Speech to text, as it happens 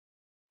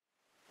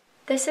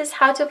This is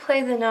how to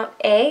play the note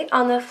A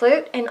on the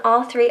flute in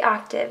all 3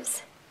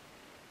 octaves.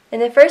 In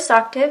the first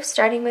octave,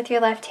 starting with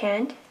your left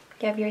hand,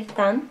 you have your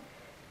thumb,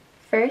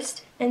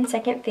 first and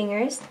second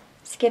fingers,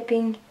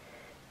 skipping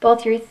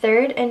both your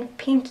third and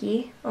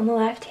pinky on the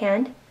left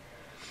hand.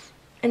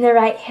 In the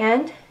right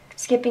hand,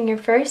 skipping your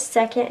first,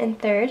 second, and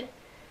third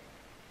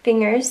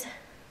fingers,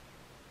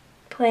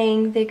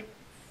 playing the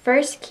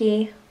first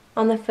key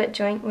on the foot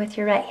joint with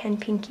your right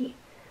hand pinky.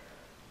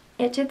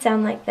 It should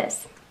sound like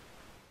this.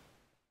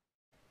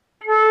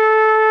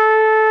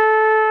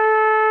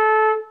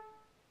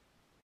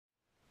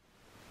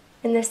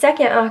 In the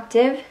second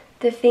octave,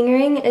 the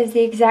fingering is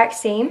the exact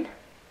same.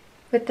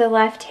 With the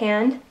left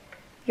hand,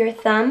 your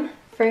thumb,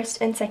 first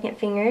and second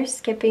fingers,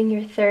 skipping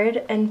your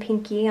third and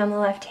pinky on the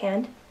left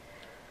hand.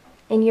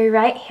 In your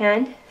right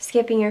hand,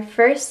 skipping your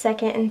first,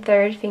 second, and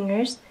third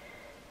fingers,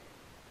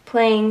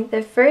 playing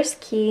the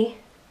first key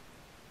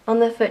on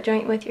the foot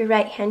joint with your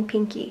right hand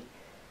pinky.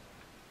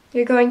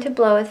 You're going to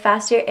blow with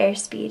faster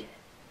airspeed.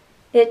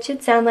 It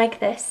should sound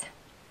like this.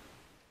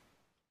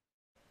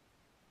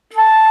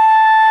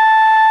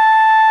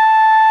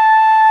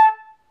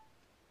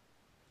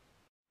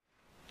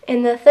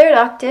 In the third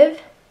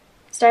octave,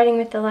 starting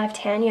with the left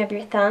hand, you have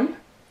your thumb,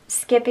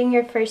 skipping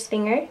your first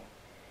finger,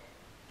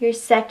 your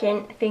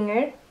second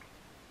finger,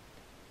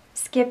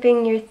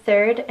 skipping your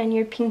third and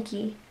your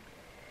pinky.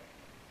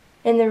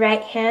 In the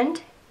right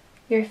hand,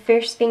 your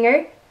first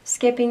finger,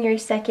 skipping your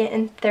second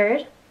and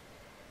third.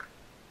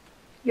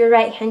 Your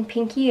right hand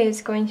pinky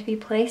is going to be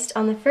placed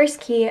on the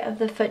first key of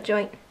the foot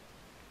joint.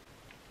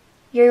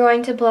 You're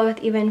going to blow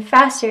with even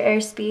faster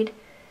airspeed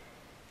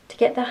to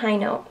get the high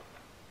note.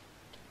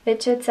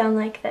 It should sound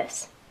like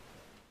this.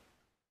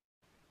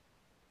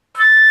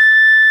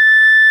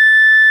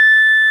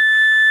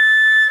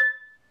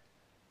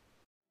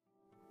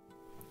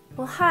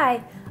 Well,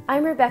 hi,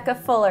 I'm Rebecca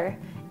Fuller,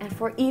 and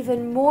for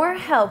even more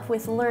help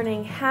with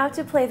learning how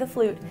to play the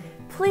flute,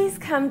 please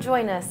come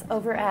join us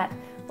over at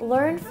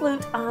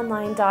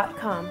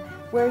learnfluteonline.com,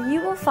 where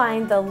you will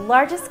find the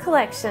largest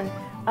collection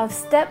of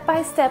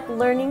step-by-step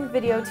learning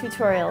video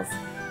tutorials.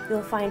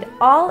 You'll find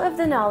all of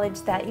the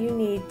knowledge that you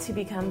need to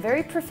become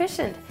very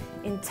proficient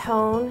in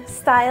tone,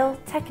 style,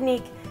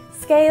 technique,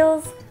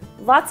 scales,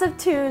 lots of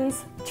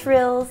tunes,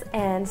 trills,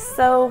 and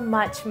so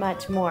much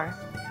more.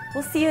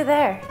 We'll see you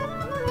there.